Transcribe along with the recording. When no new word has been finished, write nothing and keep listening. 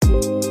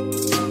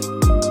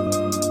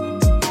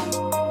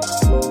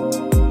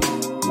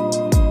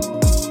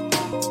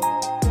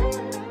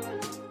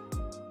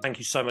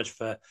so much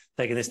for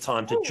taking this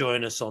time to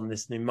join us on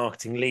this new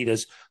Marketing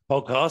Leaders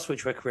podcast,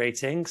 which we're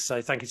creating.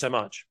 So thank you so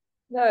much.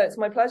 No, it's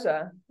my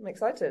pleasure. I'm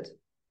excited.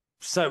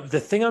 So the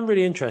thing I'm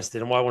really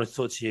interested in, why I wanted to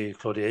talk to you,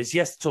 Claudia, is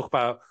yes, to talk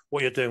about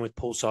what you're doing with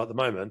Pulsar at the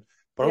moment,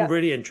 but I'm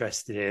really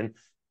interested in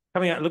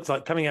coming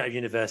out of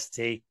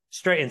university,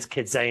 straight into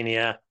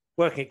Kidzania,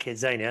 working at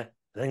Kidzania,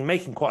 and then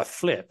making quite a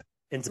flip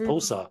into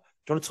Pulsar. Do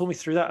you want to talk me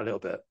through that a little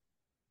bit?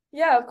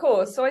 Yeah, of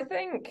course. So I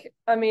think,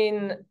 I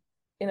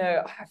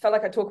felt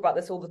like I talk about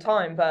this all the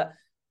time, but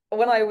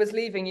when I was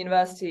leaving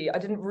university, I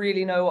didn't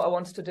really know what I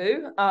wanted to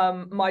do.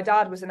 My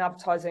dad was in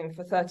advertising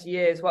for 30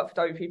 years, worked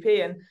for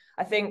WPP, and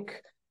I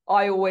think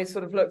I always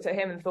sort of looked at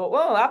him and thought,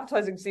 well,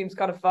 advertising seems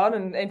kind of fun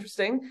and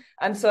interesting.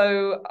 And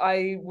so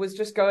I was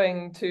just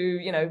going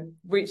to,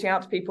 reaching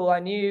out to people I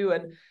knew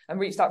and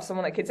reached out to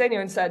someone at Kidzania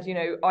and said,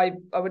 I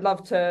would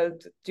love to,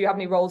 do you have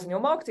any roles in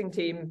your marketing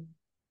team?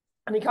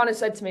 And he kind of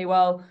said to me,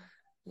 well,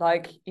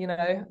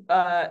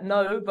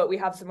 no, but we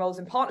have some roles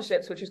in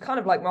partnerships, which is kind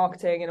of like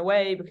marketing in a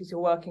way because you're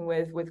working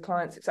with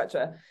clients,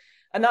 etc.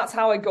 And that's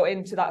how I got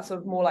into that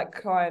sort of more like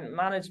client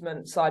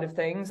management side of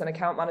things and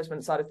account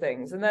management side of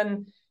things. And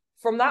then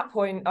from that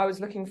point, I was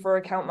looking for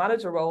account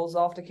manager roles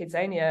after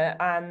Kidzania,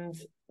 and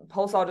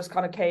Pulsar just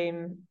kind of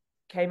came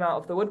out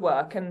of the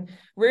woodwork. And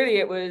really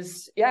it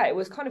was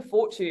kind of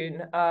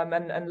fortune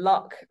and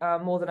luck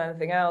more than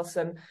anything else,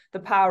 and the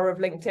power of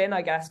LinkedIn,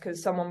 I guess,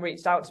 because someone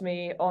reached out to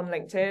me on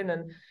LinkedIn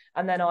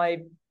and then I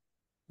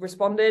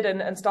responded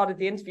and started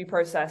the interview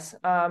process.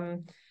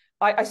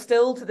 I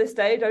still to this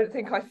day don't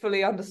think I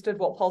fully understood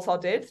what Pulsar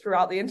did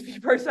throughout the interview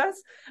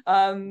process,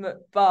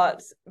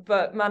 but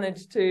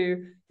managed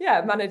to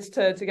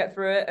get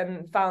through it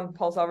and found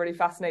Pulsar really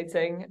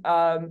fascinating.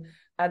 And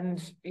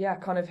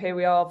kind of here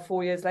we are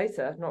 4 years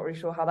later. Not really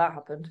sure how that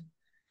happened.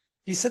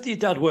 You said that your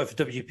dad worked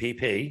for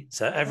WPP,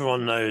 so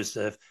everyone knows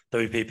of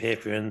WPP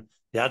if you're in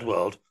the ad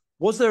world.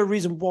 Was there a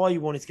reason why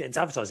you wanted to get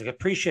into advertising? I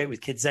appreciate with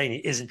Kidzania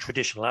isn't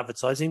traditional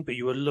advertising, but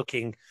you were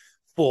looking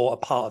for a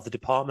part of the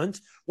department.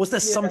 Was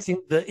there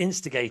something that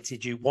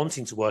instigated you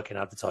wanting to work in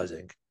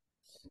advertising?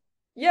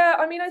 Yeah,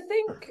 I mean, I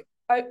think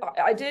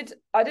I did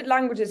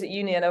languages at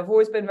uni, and I've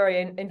always been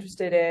very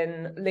interested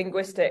in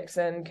linguistics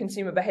and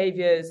consumer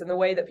behaviors and the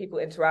way that people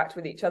interact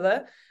with each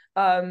other.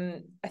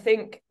 I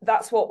think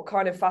that's what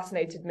kind of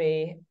fascinated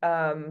me,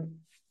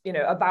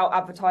 about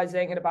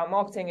advertising and about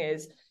marketing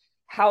is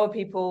how are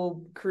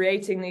people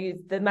creating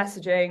the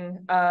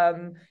messaging?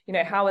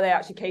 How are they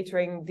actually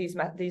catering these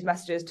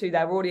messages to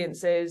their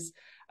audiences?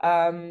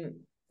 What's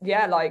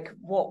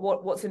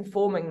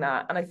informing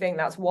that? And I think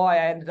that's why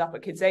I ended up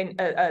at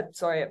at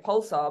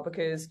Pulsar,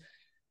 because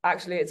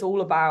actually it's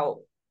all about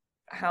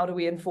how do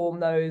we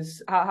inform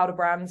those, how do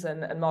brands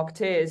and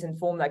marketeers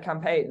inform their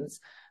campaigns?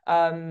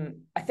 I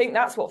think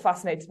that's what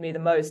fascinated me the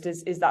most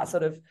is that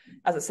sort of,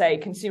 as I say,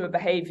 consumer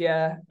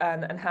behavior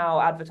and how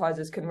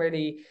advertisers can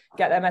really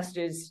get their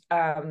messages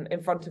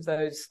in front of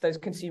those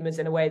consumers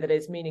in a way that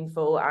is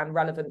meaningful and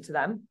relevant to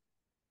them.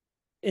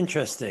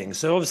 Interesting.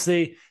 So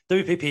obviously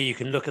WPP, you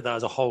can look at that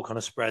as a whole kind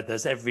of spread.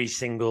 There's every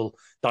single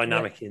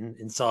dynamic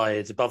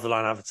inside, above the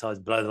line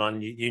advertising, below the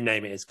line, you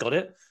name it, it's got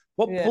it.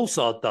 What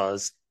Pulsar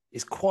does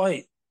is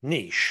quite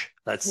niche,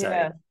 let's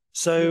say.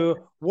 So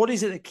what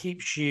is it that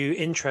keeps you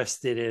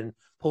interested in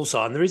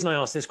Pulsar? And the reason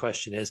I ask this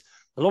question is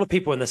a lot of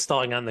people when they're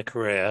starting out in their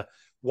career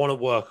want to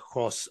work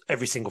across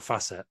every single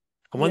facet.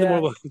 And when they want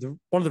to work,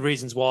 one of the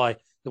reasons why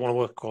they want to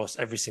work across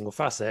every single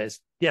facet is,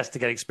 yes, to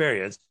get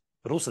experience,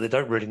 but also they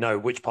don't really know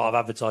which part of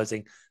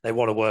advertising they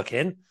want to work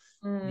in.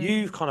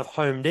 You've kind of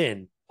homed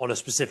in on a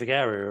specific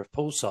area of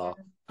Pulsar.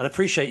 And I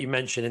appreciate you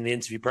mentioned in the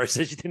interview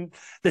process you didn't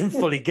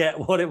fully get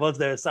what it was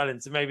they were selling.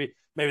 So maybe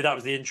that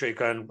was the intrigue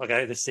going,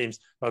 okay, this seems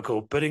quite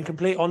cool. But in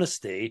complete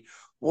honesty,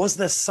 was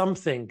there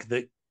something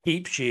that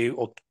keeps you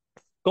or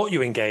got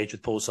you engaged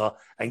with Pulsar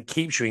and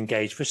keeps you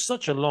engaged for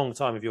such a long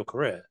time of your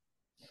career?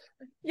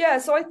 Yeah,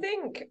 so I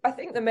think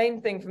the main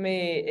thing for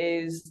me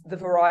is the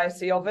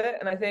variety of it,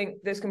 and I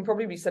think this can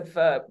probably be said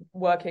for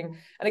working.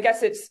 And I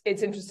guess it's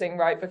interesting,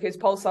 right? Because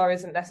Pulsar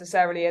isn't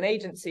necessarily an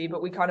agency,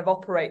 but we kind of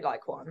operate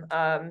like one.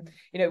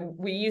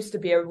 We used to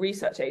be a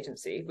research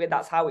agency.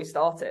 That's how we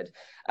started.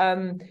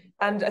 And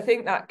I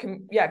think that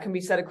can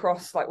be said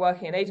across like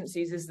working in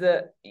agencies is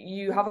that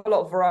you have a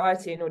lot of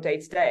variety in your day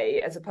to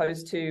day, as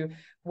opposed to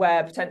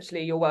where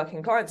potentially you're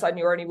working client side and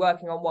you're only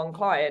working on one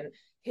client.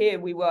 Here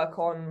we work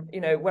on,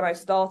 when I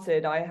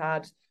started, I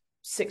had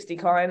 60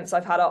 clients.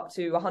 I've had up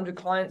to 100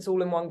 clients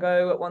all in one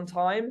go at one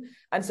time.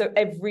 And so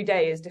every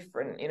day is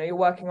different. You're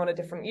working on a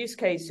different use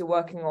case. You're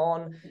working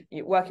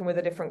with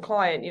a different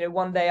client.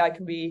 One day I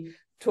can be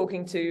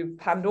talking to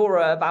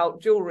Pandora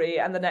about jewelry,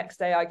 and the next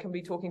day I can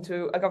be talking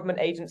to a government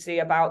agency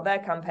about their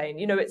campaign.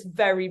 It's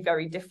very,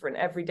 very different.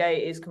 Every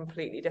day is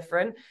completely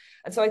different.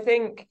 And so I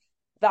think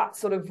that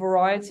sort of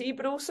variety,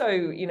 but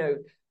also,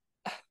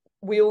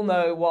 we all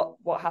know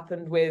what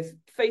happened with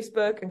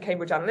Facebook and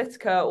Cambridge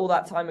Analytica all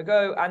that time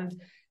ago. And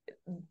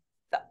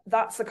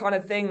that's the kind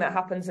of thing that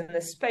happens in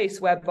this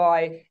space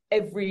whereby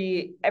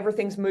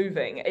everything's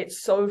moving.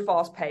 It's so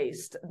fast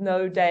paced.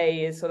 No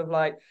day is sort of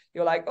like,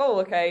 you're like, oh,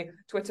 okay,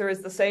 Twitter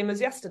is the same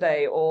as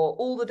yesterday, or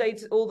all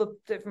the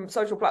different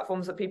social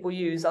platforms that people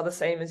use are the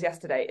same as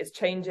yesterday. It's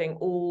changing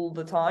all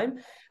the time.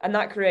 And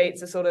that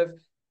creates a sort of,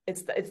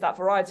 it's that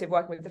variety of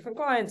working with different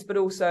clients, but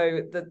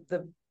also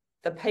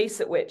the pace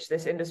at which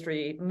this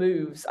industry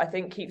moves, I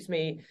think, keeps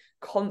me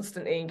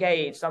constantly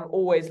engaged. I'm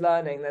always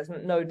learning. There's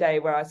no day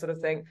where I sort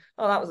of think,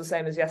 oh, that was the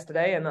same as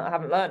yesterday and I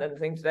haven't learned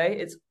anything today.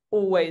 It's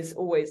always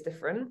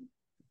different.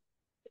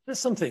 There's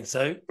something.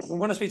 So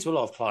when I speak to a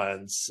lot of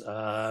clients,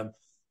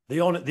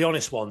 the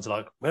honest ones are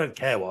like, we don't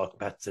care what our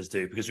competitors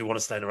do because we want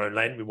to stay in our own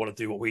lane. We want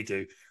to do what we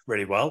do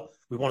really well.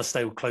 We want to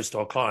stay close to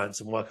our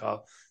clients and work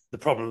out the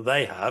problem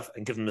they have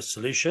and give them a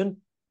solution.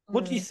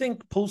 What do you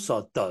think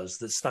Pulsar does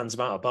that stands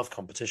them out above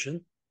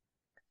competition?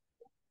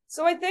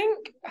 So I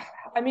think,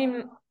 I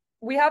mean,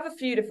 we have a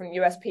few different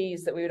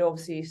USPs that we would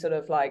obviously sort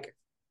of like,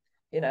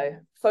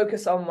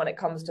 focus on when it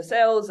comes to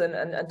sales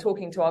and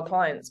talking to our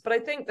clients. But I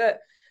think that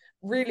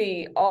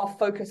really our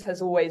focus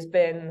has always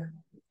been,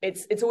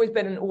 it's always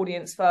been an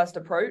audience first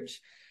approach.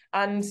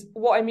 And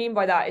what I mean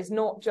by that is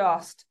not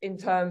just in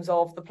terms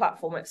of the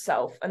platform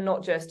itself and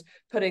not just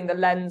putting the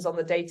lens on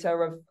the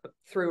data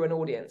through an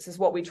audience is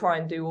what we try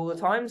and do all the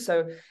time.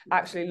 So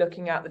actually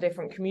looking at the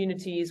different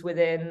communities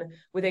within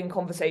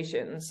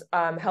conversations,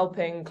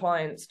 helping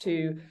clients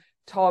to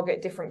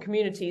target different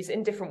communities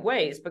in different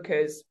ways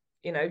because,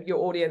 your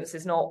audience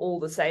is not all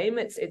the same.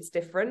 It's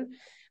different.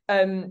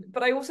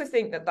 But I also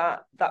think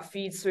that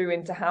feeds through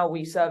into how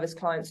we service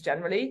clients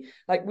generally.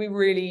 Like we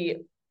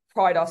really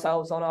pride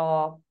ourselves on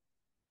our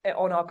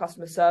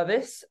customer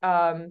service.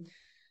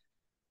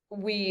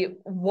 We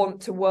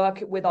want to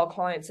work with our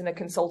clients in a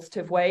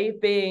consultative way.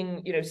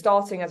 Being,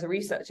 starting as a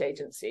research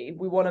agency,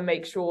 we want to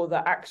make sure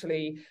that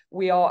actually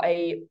we are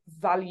a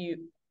valued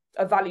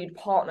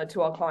partner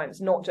to our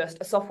clients, not just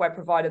a software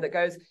provider that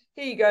goes,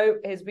 here you go,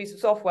 here's a piece of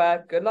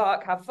software, good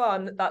luck, have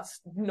fun. That's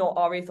not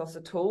our ethos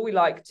at all. We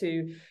like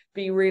to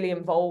be really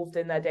involved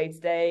in their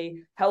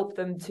day-to-day, help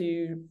them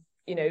to,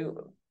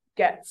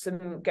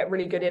 get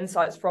really good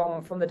insights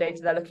from the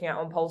data they're looking at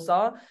on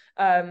Pulsar.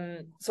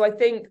 So I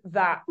think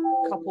that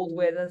coupled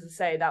with, as I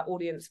say, that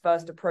audience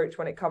first approach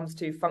when it comes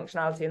to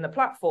functionality in the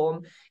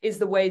platform is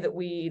the way that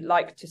we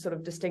like to sort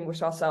of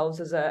distinguish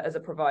ourselves as a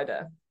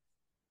provider.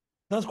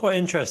 That's quite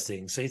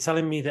interesting. So you're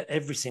telling me that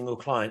every single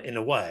client, in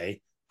a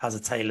way, has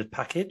a tailored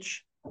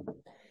package?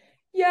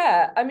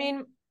 Yeah, I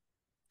mean,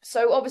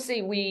 so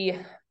obviously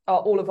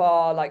all of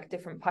our like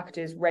different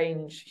packages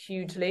range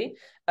hugely,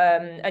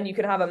 and you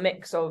can have a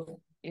mix of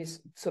is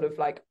sort of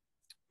like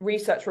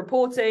research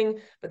reporting,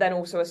 but then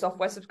also a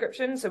software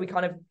subscription. So we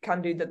kind of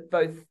can do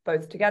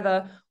both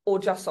together, or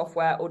just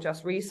software or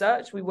just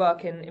research. We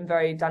work in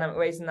very dynamic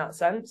ways in that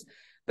sense.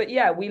 But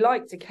yeah, we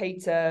like to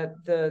cater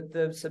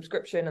the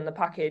subscription and the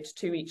package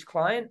to each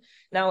client.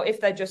 Now, if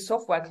they're just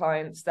software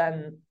clients,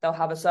 then they'll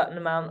have a certain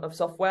amount of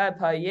software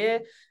per year,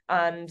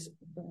 and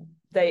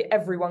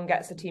everyone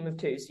gets a team of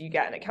two. So you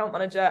get an account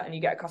manager and you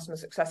get a customer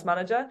success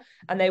manager,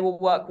 and they will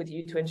work with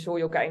you to ensure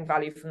you're getting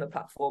value from the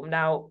platform.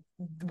 Now,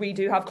 we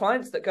do have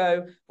clients that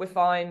go, we're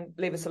fine,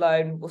 leave us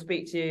alone, we'll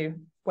speak to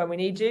you when we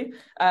need you,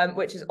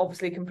 which is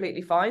obviously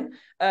completely fine.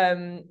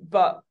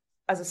 But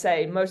as I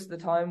say, most of the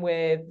time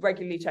we're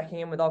regularly checking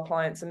in with our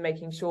clients and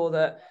making sure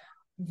that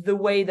the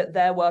way that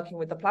they're working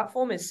with the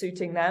platform is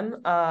suiting them,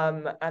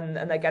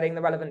 and they're getting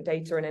the relevant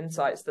data and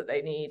insights that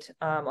they need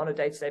on a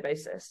day-to-day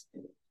basis.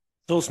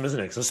 It's awesome, isn't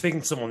it? Because I was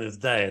speaking to someone the other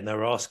day and they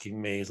were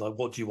asking me, like,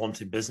 what do you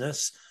want in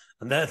business?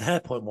 And their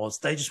point was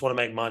they just want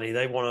to make money.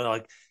 They want to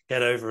like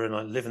get over and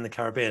like live in the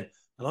Caribbean.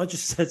 And I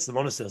just said to them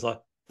honestly, I was like,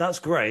 that's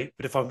great.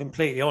 But if I'm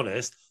completely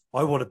honest,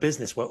 I want a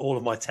business where all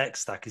of my tech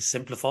stack is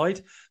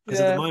simplified,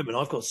 because at the moment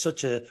I've got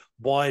such a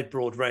wide,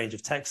 broad range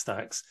of tech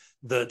stacks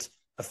that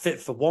are fit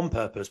for one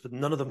purpose, but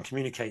none of them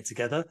communicate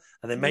together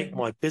and they make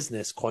my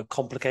business quite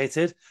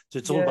complicated. So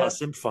it's all about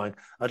simplifying.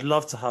 I'd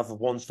love to have a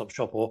one-stop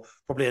shop, or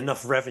probably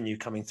enough revenue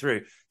coming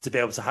through to be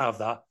able to have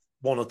that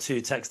one or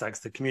two tech stacks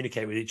that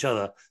communicate with each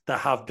other that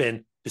have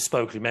been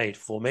bespokely made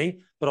for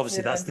me. But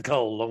obviously that's the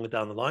goal longer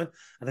down the line.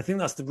 And I think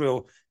that's the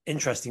real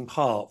interesting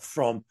part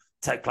from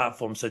tech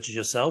platforms such as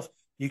yourself.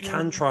 You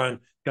can try and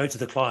go to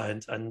the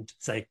client and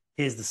say,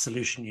 here's the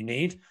solution you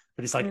need.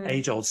 But it's like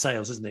age-old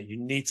sales, isn't it? You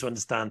need to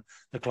understand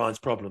the client's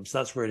problems. So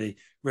that's really,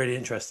 really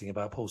interesting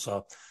about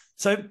Pulsar.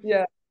 So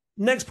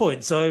next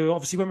point. So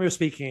obviously when we were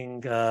speaking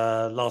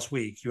last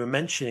week, you were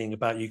mentioning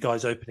about you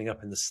guys opening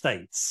up in the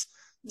States.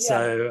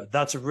 So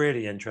that's a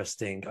really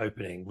interesting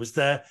opening.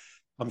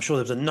 I'm sure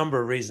there's a number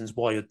of reasons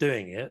why you're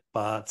doing it,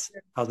 but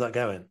how's that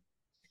going?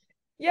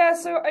 Yeah,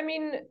 so I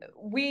mean,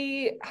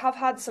 we have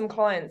had some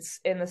clients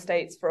in the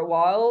States for a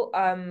while,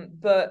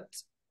 but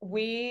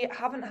we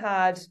haven't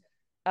had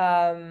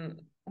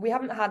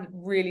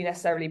really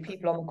necessarily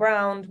people on the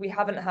ground. We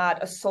haven't had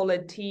a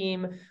solid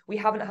team. We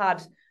haven't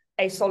had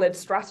a solid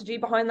strategy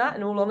behind that,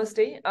 in all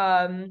honesty.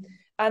 And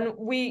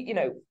we,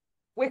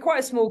 we're quite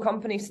a small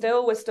company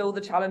still. We're still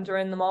the challenger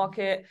in the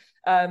market.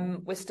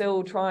 We're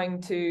still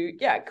trying to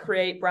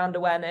create brand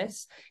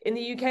awareness. In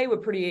the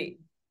UK,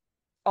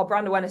 our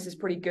brand awareness is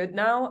pretty good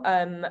now,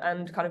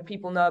 and kind of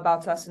people know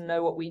about us and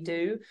know what we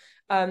do.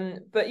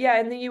 But yeah,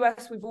 in the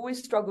US, we've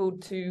always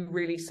struggled to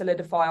really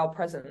solidify our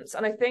presence.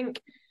 And I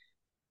think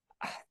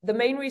the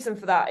main reason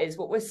for that is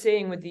what we're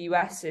seeing with the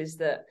US is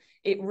that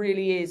it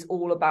really is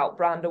all about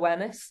brand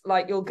awareness.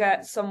 Like, you'll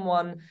get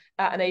someone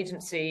at an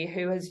agency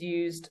who has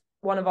used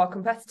one of our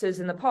competitors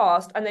in the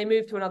past, and they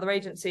move to another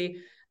agency.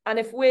 And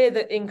if we're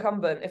the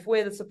incumbent, if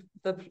we're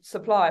the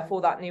supplier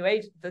for that new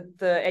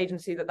the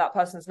agency that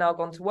person's now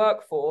gone to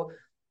work for,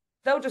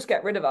 they'll just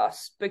get rid of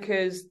us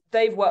because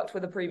they've worked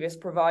with a previous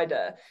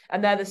provider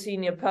and they're the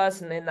senior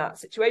person in that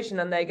situation.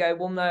 And they go,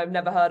 well, no, I've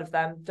never heard of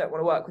them, don't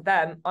want to work with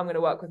them. I'm going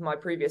to work with my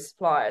previous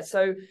supplier.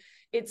 So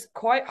it's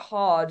quite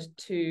hard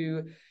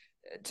to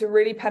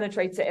really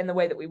penetrate it in the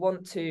way that we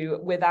want to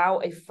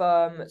without a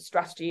firm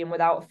strategy and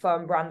without a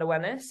firm brand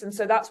awareness. And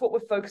so that's what we're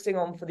focusing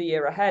on for the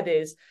year ahead,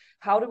 is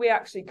how do we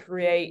actually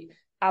create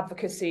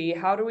advocacy?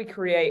 How do we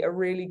create a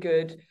really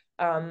good,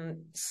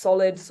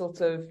 solid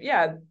sort of,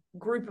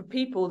 group of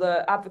people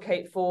that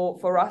advocate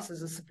for us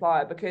as a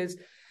supplier? Because,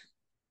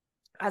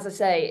 as I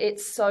say,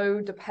 it's so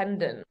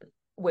dependent,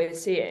 we're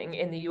seeing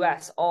in the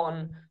US,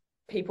 on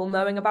people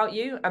knowing about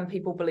you and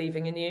people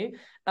believing in you.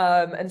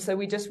 And so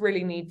we just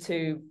really need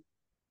to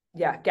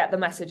get the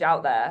message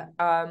out there.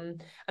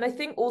 And I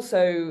think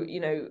also,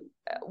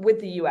 with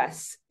the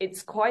US,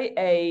 it's quite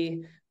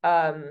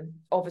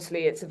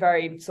obviously it's a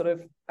very sort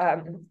of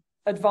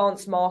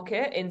advanced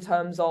market in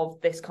terms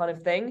of this kind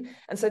of thing.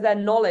 And so their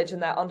knowledge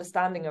and their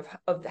understanding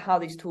of how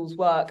these tools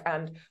work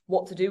and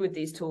what to do with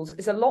these tools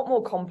is a lot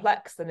more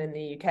complex than in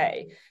the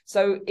UK.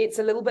 So it's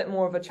a little bit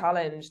more of a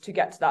challenge to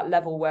get to that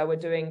level where we're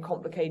doing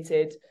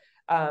complicated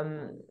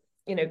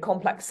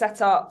complex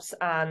setups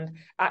and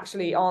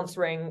actually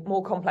answering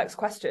more complex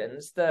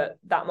questions that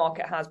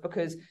market has,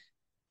 because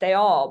they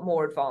are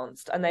more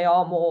advanced and they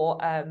are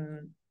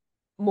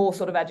more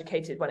sort of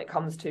educated when it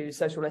comes to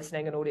social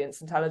listening and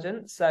audience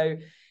intelligence. So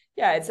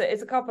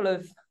it's kind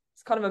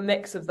of a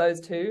mix of those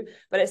two,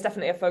 but it's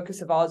definitely a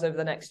focus of ours over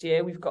the next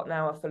year. We've got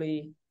now a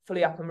fully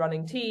up and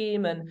running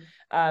team, and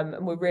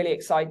we're really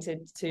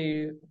excited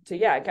to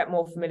get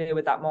more familiar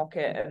with that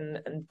market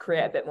and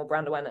create a bit more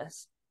brand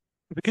awareness.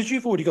 Because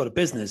you've already got a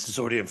business that's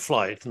already in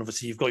flight, and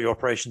obviously you've got your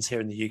operations here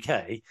in the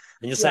UK, and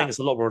you're saying it's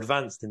a lot more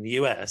advanced in the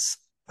US.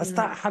 Has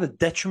that had a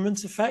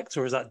detriment effect,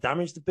 or has that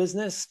damaged the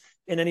business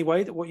in any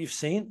way, that what you've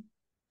seen?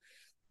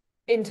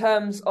 In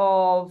terms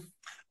of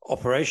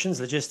operations,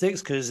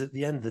 logistics? Because at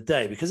the end of the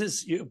day,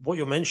 because what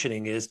you're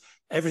mentioning is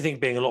everything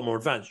being a lot more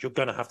advanced, you're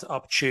going to have to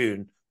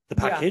up-tune the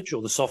package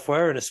or the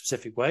software in a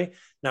specific way.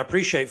 Now, I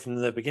appreciate from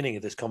the beginning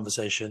of this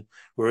conversation,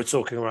 we were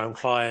talking around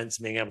clients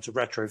being able to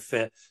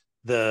retrofit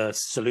the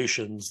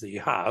solutions that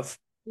you have.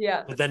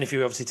 Yeah. But then if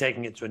you're obviously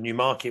taking it to a new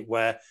market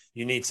where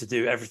you need to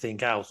do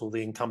everything else, all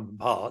the incumbent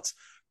parts,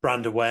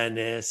 brand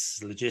awareness,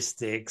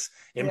 logistics,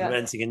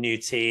 implementing a new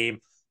team,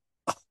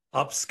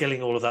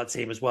 upskilling all of that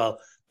team as well,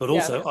 but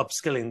also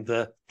upskilling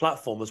the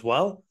platform as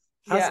well.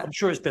 I'm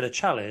sure it's been a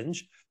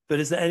challenge, but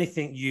is there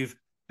anything you've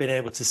been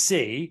able to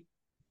see?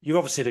 You're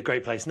obviously at a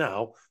great place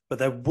now, but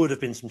there would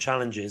have been some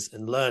challenges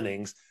and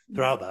learnings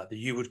throughout that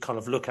you would kind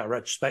of look at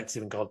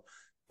retrospective and go,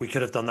 we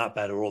could have done that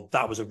better, or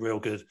that was a real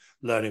good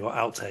learning or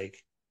outtake.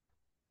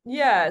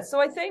 Yeah, so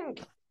I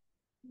think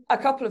a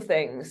couple of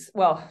things.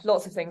 Well,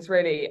 lots of things,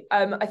 really.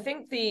 I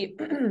think the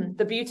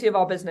the beauty of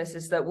our business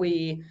is that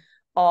we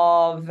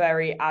are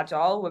very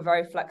agile, we're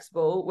very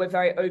flexible, we're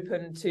very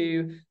open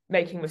to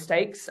making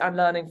mistakes and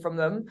learning from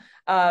them.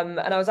 And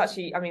I was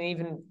actually,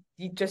 even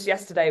just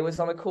yesterday was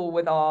on a call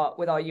with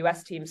our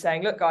US team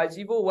saying, look, guys,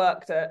 you've all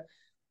worked at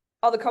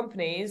other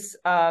companies.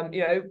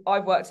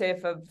 I've worked here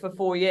for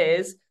 4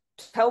 years.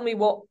 Tell me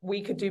what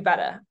we could do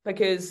better,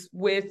 because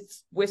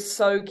we're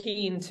so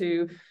keen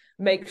to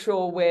make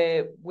sure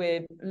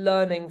we're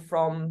learning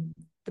from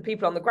the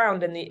people on the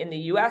ground in the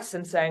US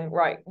and saying,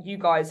 right, you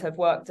guys have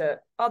worked at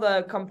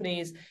other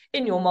companies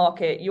in your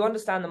market, you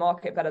understand the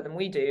market better than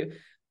we do.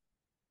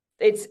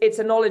 It's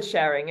a knowledge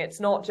sharing. It's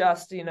not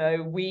just,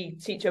 we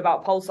teach you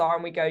about Pulsar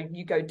and we go,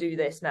 you go do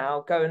this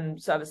now, go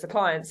and service the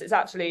clients. It's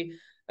actually,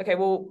 okay,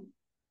 well,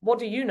 what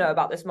do you know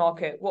about this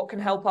market? What can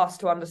help us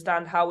to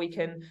understand how we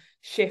can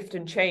shift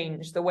and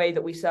change the way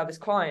that we service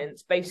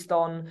clients based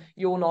on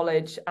your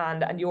knowledge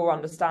and your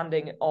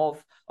understanding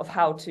of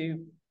how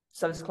to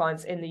service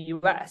clients in the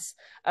US.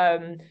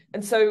 And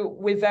so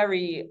we're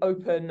very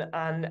open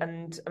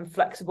and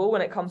flexible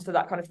when it comes to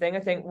that kind of thing.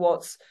 I think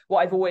what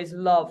I've always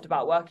loved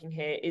about working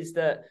here is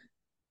that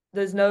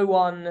there's no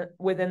one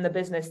within the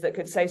business that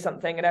could say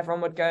something and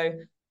everyone would go,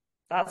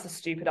 that's a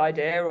stupid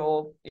idea,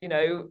 or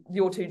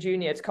you're too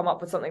junior to come up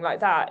with something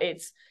like that.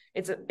 It's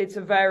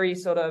a very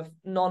sort of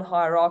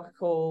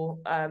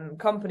non-hierarchical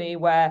company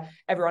where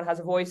everyone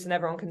has a voice and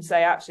everyone can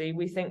say, actually,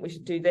 we think we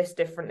should do this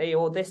differently,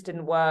 or this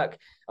didn't work,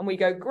 and we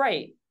go,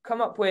 great, come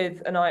up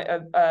with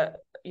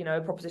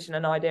a proposition,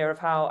 an idea of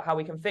how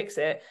we can fix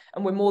it,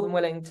 and we're more than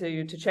willing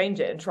to change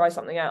it and try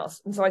something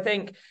else. And so I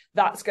think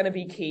that's going to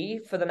be key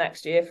for the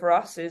next year for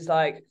us, is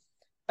like,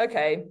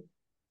 okay,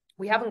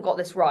 we haven't got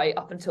this right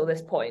up until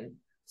this point.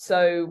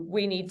 So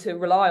we need to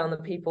rely on the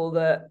people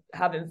that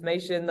have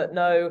information, that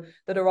know,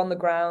 that are on the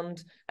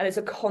ground. And it's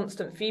a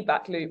constant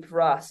feedback loop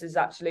for us, is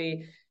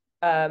actually,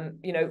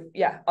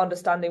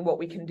 understanding what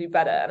we can do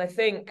better. And I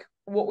think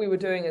what we were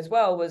doing as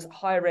well was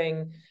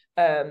hiring,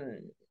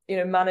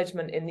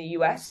 management in the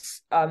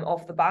US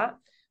off the bat.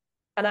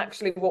 And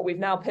actually what we've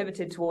now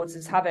pivoted towards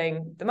is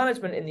having the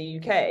management in the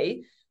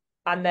UK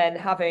and then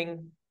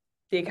having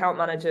the account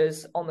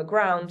managers on the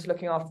ground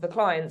looking after the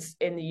clients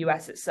in the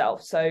US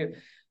itself. So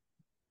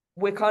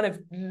we're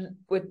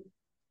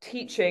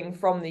teaching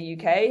from the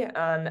UK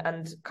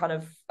and kind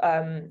of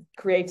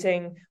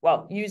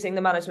using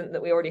the management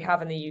that we already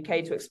have in the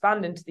UK to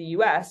expand into the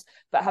US,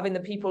 but having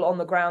the people on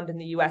the ground in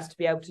the US to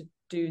be able to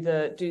do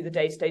the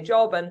day-to-day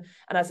job and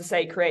as I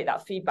say, create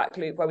that feedback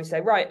loop where we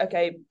say, right,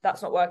 okay,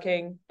 that's not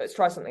working, let's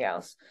try something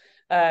else.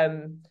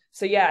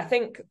 So yeah, I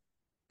think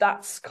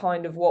that's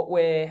kind of what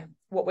we're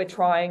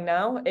trying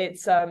now.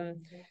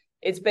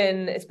 It's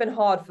been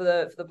hard for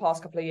the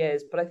past couple of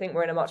years, but I think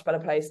we're in a much better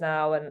place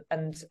now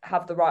and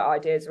have the right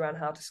ideas around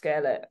how to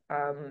scale it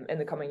in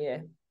the coming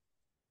year.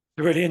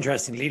 The really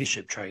interesting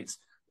leadership traits: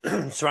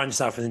 surround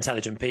yourself with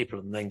intelligent people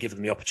and then give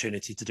them the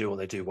opportunity to do what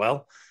they do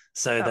well.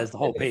 So there's the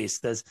whole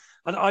piece.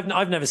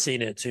 I've never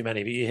seen it too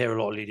many, but you hear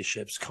a lot of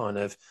leaderships kind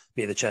of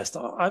beat the chest.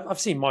 I've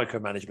seen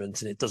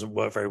micromanagement and it doesn't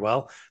work very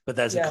well, but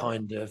there's a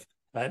kind of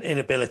an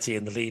inability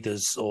in the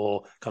leaders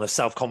or kind of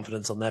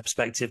self-confidence on their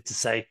perspective to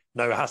say,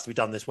 no, it has to be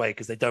done this way,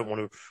 because they don't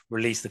want to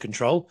release the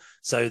control.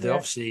 So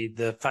obviously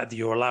the fact that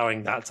you're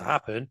allowing that to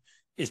happen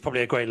is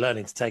probably a great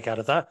learning to take out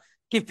of that.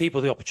 Give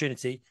people the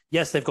opportunity.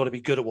 Yes, they've got to be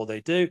good at what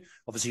they do.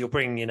 Obviously, you're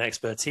bringing in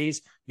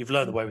expertise. You've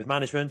learned the way with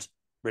management.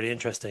 Really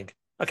interesting.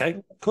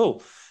 Okay,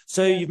 cool.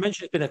 So you've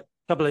mentioned it's been a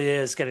couple of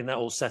years getting that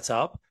all set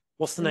up.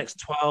 What's the next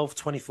 12,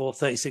 24,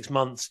 36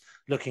 months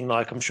looking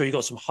like? I'm sure you've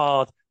got some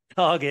hard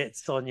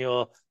targets not on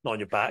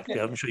your back.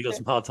 I'm sure you got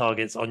some hard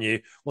targets on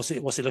you. What's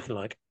it looking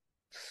like?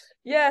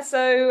 Yeah,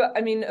 so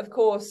I mean, of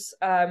course,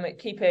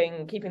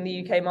 keeping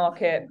the UK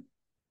market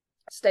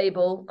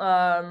stable,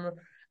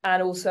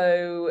 and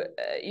also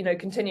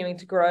continuing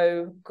to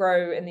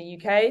grow in the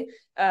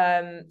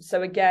UK.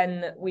 So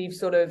again, we've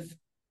sort of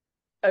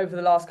over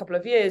the last couple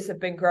of years have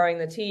been growing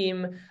the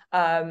team,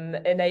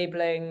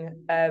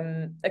 enabling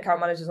account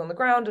managers on the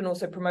ground, and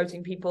also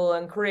promoting people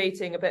and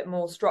creating a bit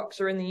more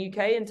structure in the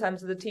UK in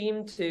terms of the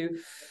team to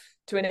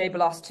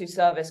enable us to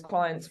service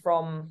clients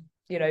from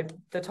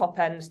the top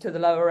end to the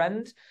lower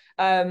end.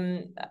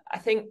 I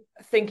think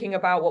thinking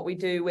about what we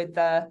do with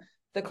the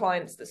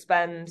clients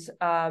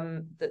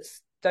that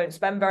don't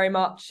spend very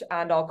much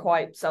and are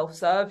quite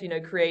self-serve,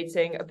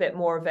 creating a bit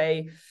more of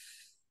a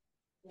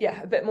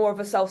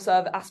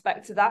self-serve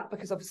aspect to that,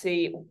 because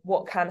obviously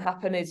what can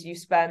happen is you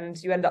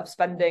end up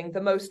spending the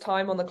most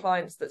time on the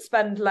clients that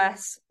spend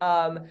less,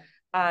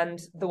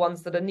 and the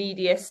ones that are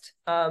neediest,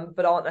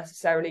 but aren't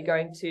necessarily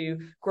going to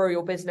grow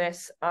your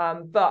business.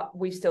 But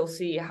we still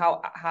see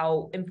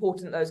how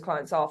important those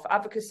clients are for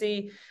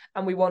advocacy,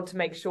 and we want to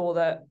make sure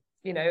that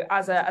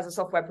as a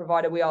software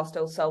provider we are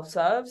still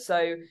self-serve.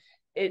 So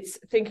it's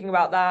thinking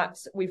about that.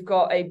 We've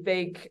got a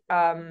big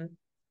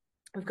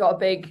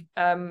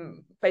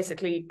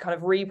basically kind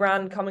of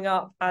rebrand coming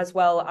up, as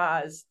well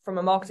as from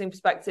a marketing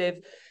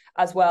perspective,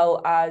 as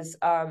well as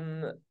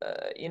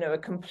a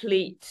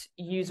complete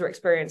user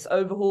experience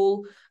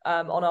overhaul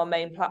on our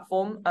main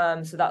platform.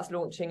 So that's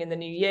launching in the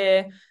new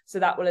year. So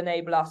that will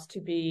enable us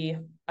to be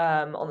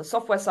on the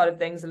software side of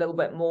things a little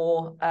bit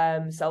more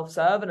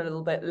self-serve and a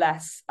little bit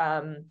less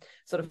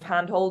sort of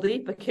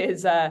hand-holdy,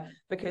 because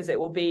it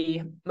will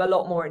be a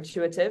lot more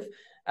intuitive.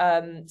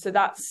 So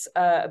that's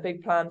a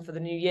big plan for the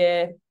new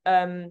year.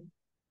 I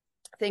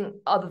think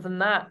other than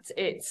that,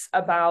 it's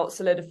about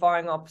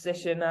solidifying our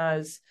position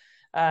as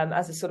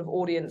a sort of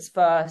audience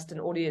first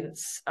and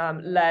audience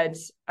led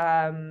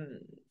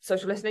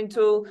social listening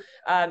tool.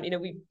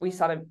 We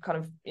started kind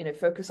of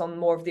focus on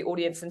more of the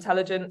audience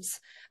intelligence,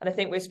 and I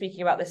think we were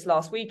speaking about this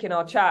last week in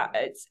our chat.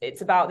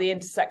 It's about the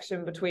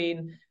intersection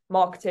between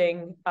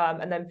marketing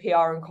and then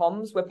PR and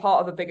comms. We're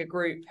part of a bigger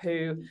group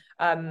who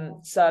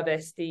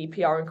service the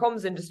PR and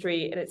comms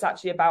industry, and it's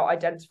actually about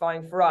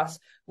identifying for us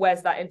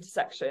where's that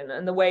intersection.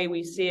 And the way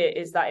we see it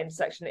is that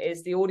intersection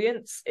is the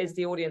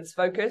audience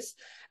focus,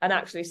 and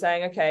actually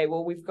saying, okay,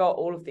 well, we've got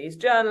all of these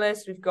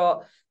journalists, we've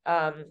got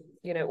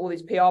all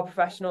these PR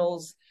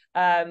professionals.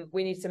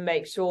 We need to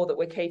make sure that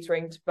we're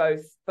catering to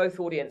both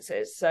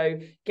audiences. So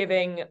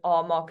giving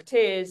our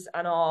marketeers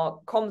and our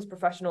comms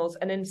professionals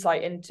an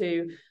insight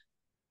into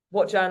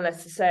what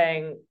journalists are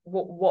saying,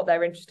 what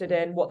they're interested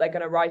in, what they're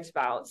going to write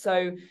about.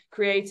 So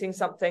creating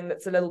something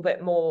that's a little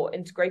bit more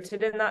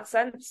integrated in that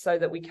sense, so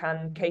that we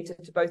can cater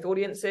to both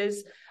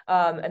audiences.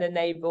 and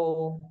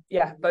enable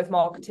both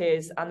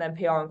marketeers and then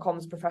PR and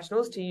comms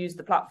professionals to use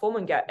the platform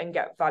and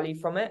get value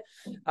from it.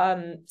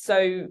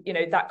 So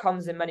that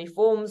comes in many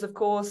forms, of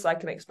course,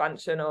 like an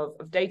expansion of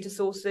data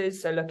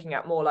sources, so looking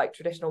at more like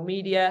traditional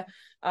media,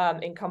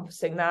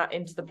 encompassing that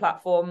into the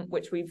platform,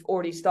 which we've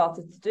already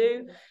started to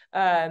do.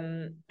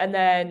 And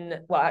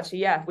then,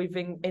 we've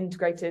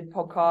integrated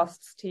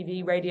podcasts,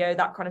 TV, radio,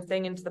 that kind of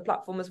thing into the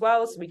platform as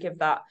well. So we give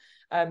that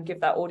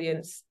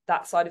audience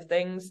that side of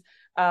things.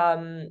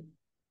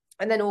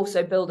 And then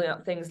also building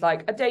up things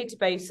like a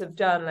database of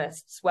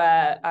journalists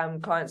where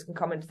clients can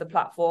come into the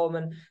platform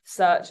and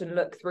search and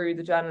look through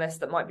the journalists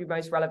that might be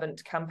most relevant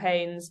to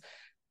campaigns.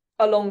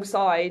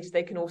 Alongside,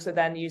 they can also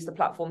then use the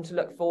platform to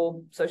look for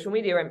social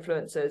media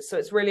influencers. So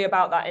it's really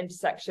about that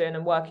intersection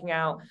and working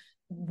out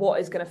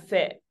what is going to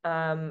fit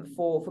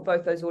for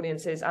both those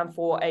audiences and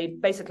for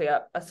basically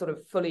a sort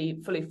of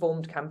fully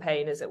formed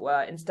campaign, as it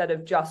were, instead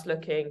of just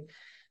looking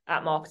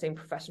at marketing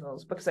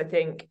professionals. Because I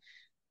think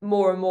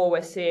more and more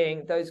we're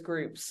seeing those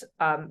groups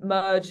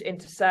merge,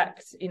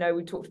 intersect.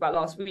 We talked about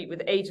last week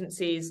with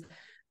agencies.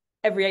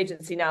 Every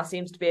agency now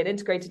seems to be an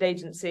integrated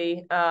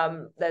agency.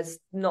 There's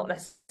not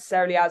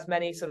necessarily as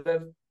many sort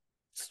of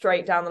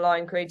straight down the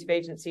line creative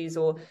agencies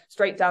or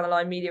straight down the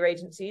line media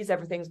agencies.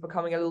 Everything's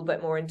becoming a little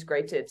bit more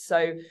integrated.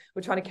 So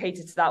we're trying to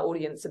cater to that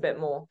audience a bit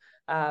more.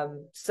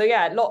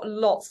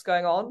 Lots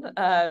going on.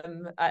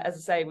 As I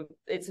say,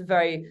 it's a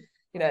very,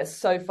 it's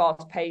so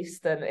fast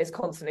paced and it's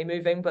constantly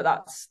moving, but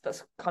that's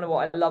kind of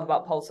what I love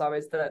about Pulsar,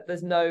 is that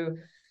there's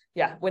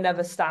we're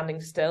never standing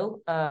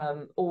still,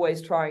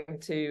 always trying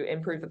to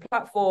improve the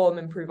platform,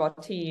 improve our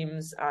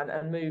teams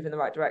and move in the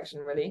right direction,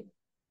 really.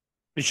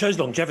 It shows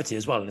longevity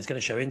as well, and it's going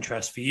to show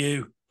interest for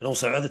you and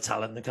also other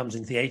talent that comes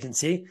into the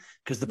agency,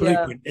 because the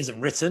blueprint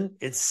isn't written.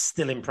 It's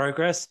still in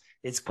progress.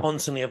 It's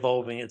constantly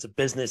evolving. It's a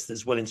business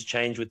that's willing to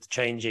change with the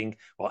changing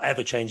or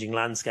ever-changing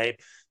landscape.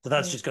 So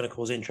that's just going to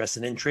cause interest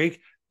and intrigue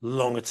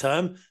longer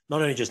term,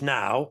 not only just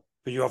now,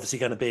 but you're obviously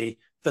going to be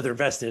further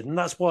invested. And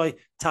that's why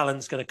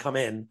talent's going to come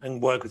in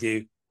and work with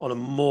you on a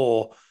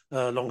more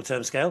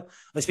longer-term scale.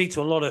 I speak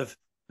to a lot of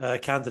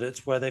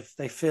candidates where they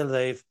feel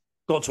they've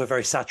got to a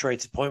very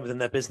saturated point within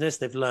their business.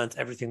 They've learned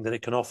everything that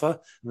it can offer, and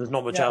there's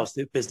not much else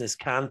that business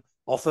can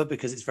offer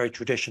because it's very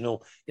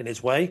traditional in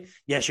its way.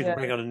 Yes, you can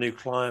bring on a new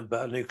client,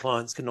 but a new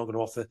client's not going to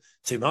offer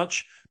too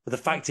much. But the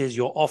fact is,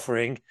 you're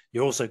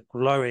also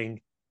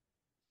growing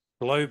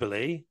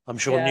globally. I'm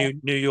sure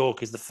New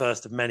York is the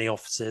first of many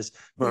offices.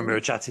 When we were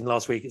chatting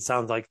last week, it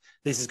sounds like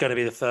this is going to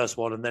be the first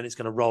one, and then it's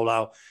going to roll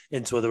out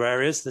into other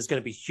areas. There's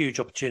going to be huge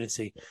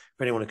opportunity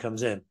for anyone who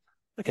comes in.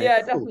 Okay,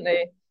 yeah, cool.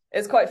 Definitely.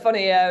 It's quite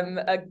funny.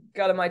 A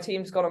girl on my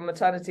team's gone on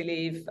maternity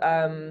leave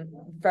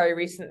very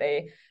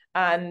recently.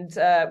 And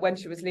when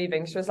she was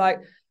leaving, she was like,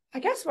 I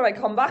guess when I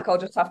come back, I'll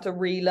just have to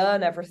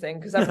relearn everything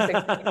because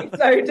everything's going to be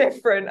so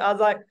different. I was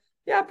like,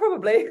 yeah,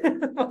 probably.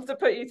 I'll have to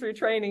put you through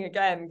training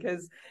again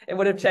because it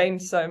would have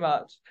changed so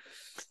much.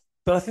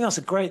 But I think that's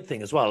a great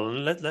thing as well.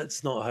 And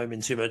let's not home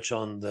in too much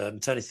on the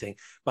maternity thing.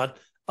 But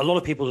a lot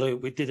of people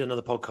we did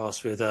another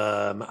podcast with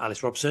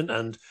Alice Robson,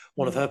 and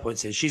one of her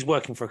points is she's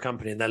working for a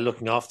company and they're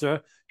looking after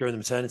her during the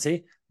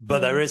maternity. But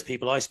there is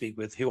people I speak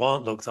with who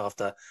aren't looked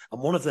after.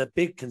 And one of their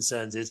big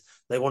concerns is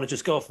they want to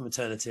just go off on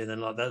maternity and then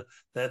like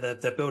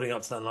they're building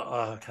up to that and like,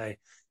 oh, okay.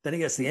 Then it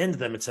gets to the end of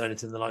their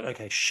maternity and they're like,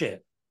 okay,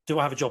 shit. Do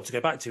I have a job to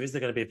go back to? Is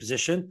there going to be a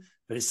position?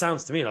 But it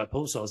sounds to me like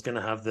Pulsar is going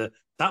to have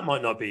that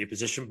might not be your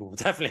position, but we'll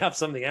definitely have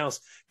something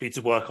else for you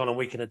to work on and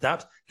we can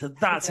adapt. So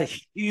that's a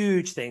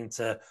huge thing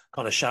to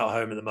kind of shout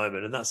home at the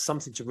moment. And that's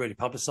something to really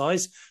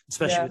publicize,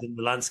 especially within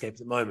the landscape at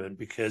the moment,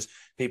 because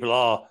people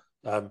are,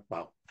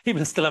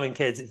 people are still having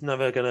kids. It's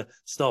never going to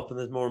stop and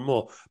there's more and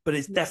more. But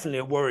it's definitely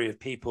a worry of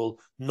people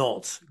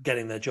not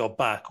getting their job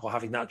back or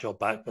having that job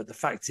back. But the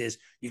fact is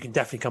you can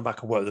definitely come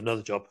back and work with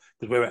another job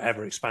because we're an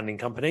ever expanding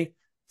company.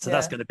 So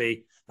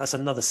that's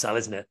another sell,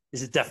 isn't it?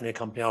 This is definitely a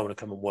company I want to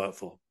come and work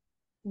for.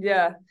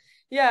 Yeah,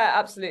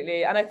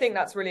 absolutely. And I think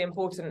that's really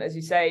important, as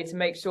you say, to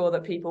make sure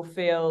that people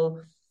feel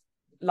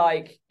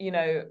like, in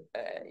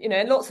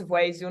lots of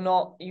ways,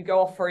 you go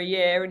off for a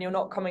year and you're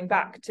not coming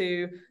back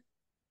to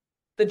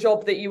the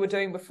job that you were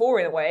doing before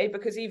in a way,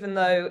 because even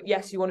though,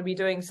 yes, you want to be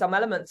doing some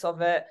elements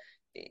of it,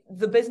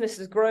 the business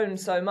has grown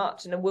so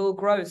much and it will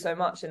grow so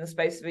much in the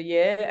space of a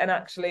year. And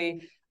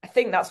actually, I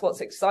think that's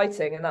what's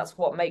exciting and that's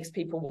what makes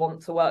people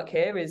want to work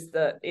here, is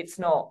that it's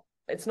not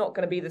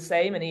going to be the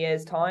same in a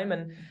year's time.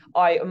 And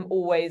I am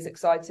always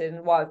excited,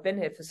 and why I've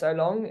been here for so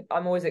long,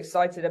 I'm always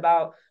excited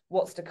about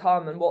what's to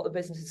come and what the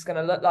business is going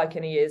to look like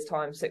in a year's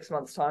time, 6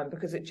 months time,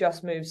 because it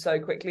just moves so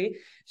quickly.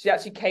 She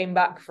actually came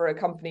back for a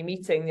company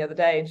meeting the other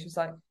day and she was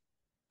like,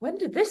 when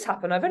did this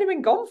happen? I've only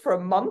been gone for a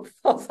month.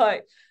 I was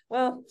like,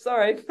 well,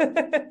 sorry.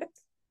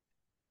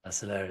 That's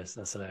hilarious.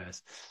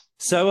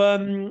 So,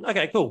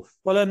 okay, cool.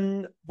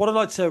 Well, what I'd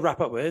like to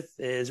wrap up with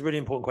is a really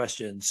important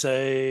question.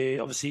 So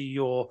obviously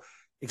your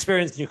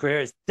experience in your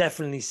career is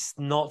definitely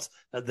not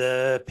at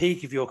the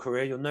peak of your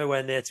career. You're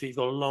nowhere near to it. You've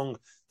got a long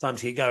time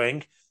to get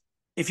going.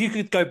 If you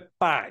could go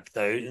back,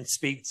 though, and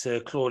speak to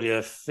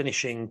Claudia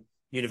finishing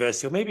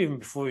university, or maybe even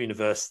before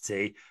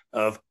university,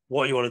 of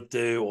what you want to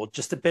do, or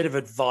just a bit of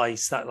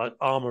advice, that like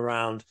arm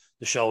around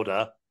the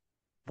shoulder,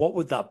 what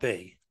would that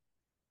be?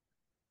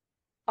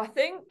 I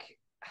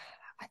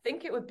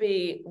think it would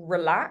be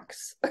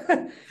relax.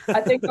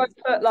 I think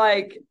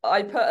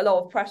I put a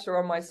lot of pressure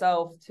on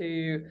myself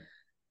to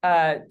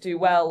do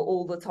well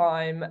all the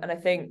time, and I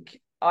think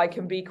I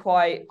can be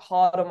quite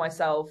hard on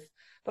myself.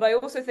 But I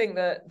also think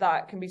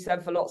that can be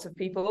said for lots of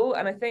people,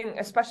 and I think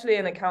especially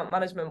in account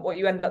management, what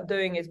you end up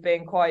doing is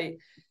being quite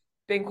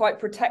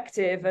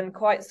protective and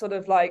quite sort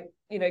of like,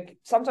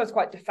 sometimes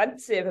quite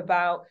defensive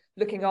about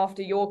looking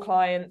after your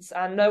clients,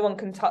 and no one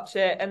can touch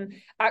it. And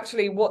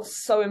actually what's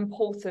so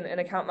important in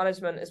account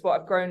management is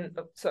what I've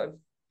sort of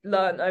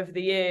learned over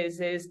the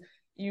years is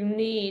you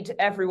need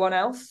everyone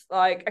else.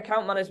 Like,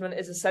 account management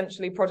is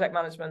essentially project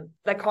management.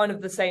 They're kind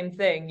of the same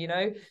thing.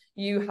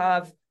 You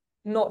have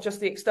not just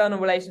the external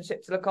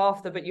relationship to look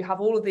after, but you have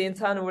all of the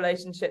internal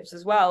relationships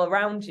as well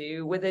around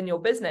you within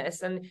your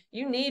business. And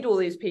you need all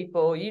these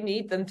people. You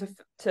need them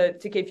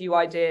to give you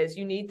ideas.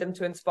 You need them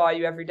to inspire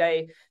you every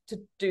day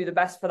to do the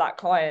best for that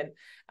client.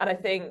 And I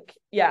think,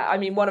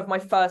 one of my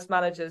first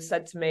managers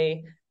said to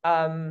me,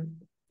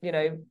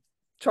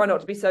 try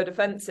not to be so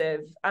defensive.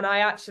 And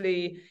I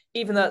actually,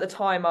 even though at the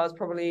time I was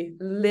probably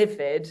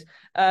livid,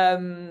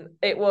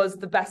 it was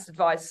the best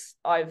advice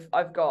I've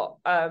got,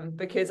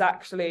 because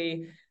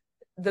actually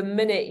the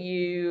minute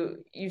you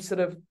sort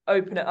of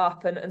open it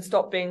up and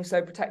stop being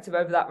so protective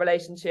over that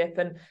relationship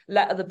and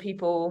let other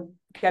people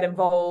get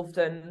involved,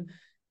 and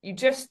you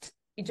just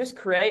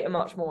create a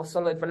much more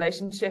solid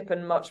relationship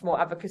and much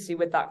more advocacy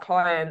with that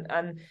client,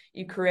 and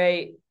you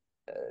create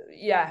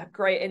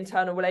great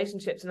internal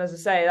relationships. And as I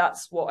say,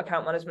 that's what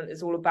account management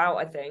is all about,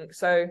 I think.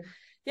 So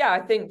I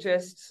think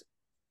just,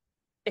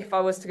 if I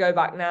was to go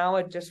back now,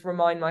 I'd just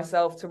remind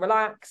myself to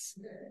relax,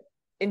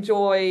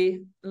 enjoy,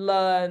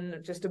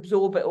 learn, just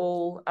absorb it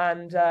all,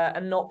 and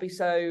not be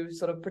so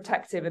sort of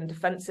protective and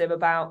defensive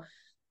about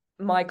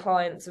my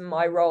clients and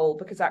my role,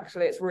 because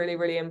actually it's really,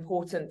 really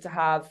important to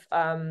have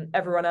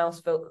everyone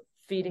else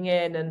feeding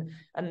in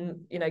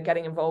and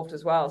getting involved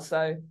as well.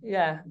 So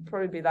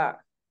probably be that.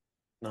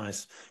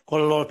 Nice.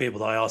 Quite a lot of people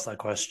that I ask that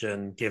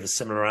question give a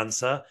similar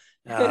answer,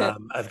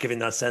 of giving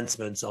that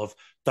sentiment of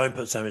don't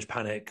put so much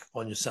panic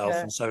on yourself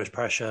and so much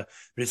pressure.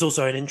 But it's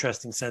also an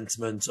interesting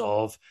sentiment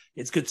of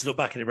it's good to look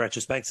back at it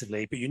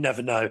retrospectively, but you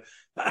never know.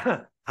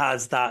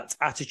 Has that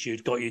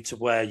attitude got you to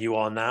where you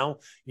are now?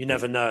 You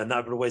never know. And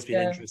that would always be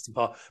an interesting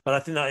part. But I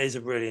think that is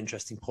a really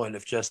interesting point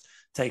of just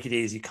take it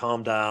easy,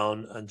 calm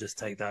down, and just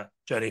take that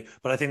journey.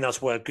 But I think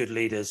that's where good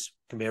leaders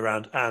can be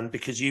around. And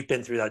because you've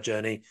been through that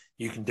journey,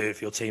 you can do it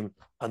for your team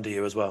under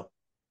you as well.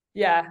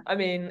 Yeah, I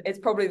mean, it's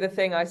probably the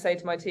thing I say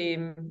to my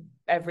team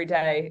every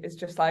day is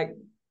just like,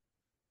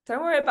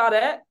 don't worry about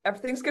it.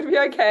 Everything's going to be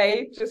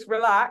okay. Just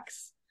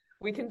relax.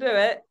 We can do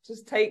it.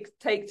 Just take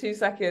 2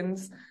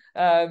 seconds,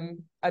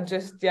 and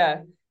just,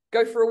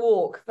 go for a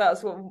walk.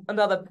 That's what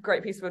another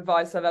great piece of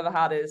advice I've ever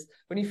had is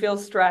when you feel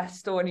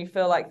stressed, or when you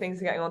feel like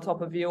things are getting on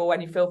top of you, or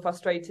when you feel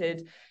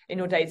frustrated in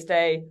your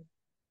day-to-day,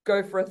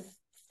 go for a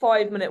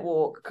 5-minute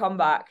walk, come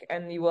back,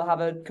 and you will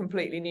have a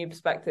completely new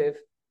perspective.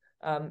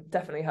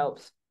 Definitely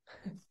helps.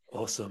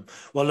 Awesome.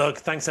 Well, look,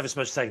 thanks ever so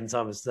much for taking the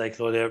time today,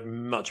 Claudia.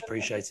 Much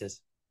appreciated.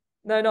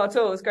 No, not at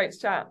all. It was great to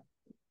chat.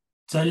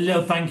 So a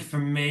little thank you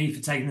from me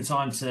for taking the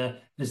time to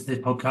listen to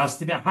this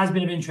podcast. If it has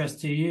been of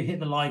interest to you, hit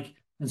the like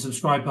and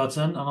subscribe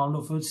button, and I'll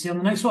look forward to seeing you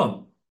on the next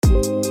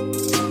one.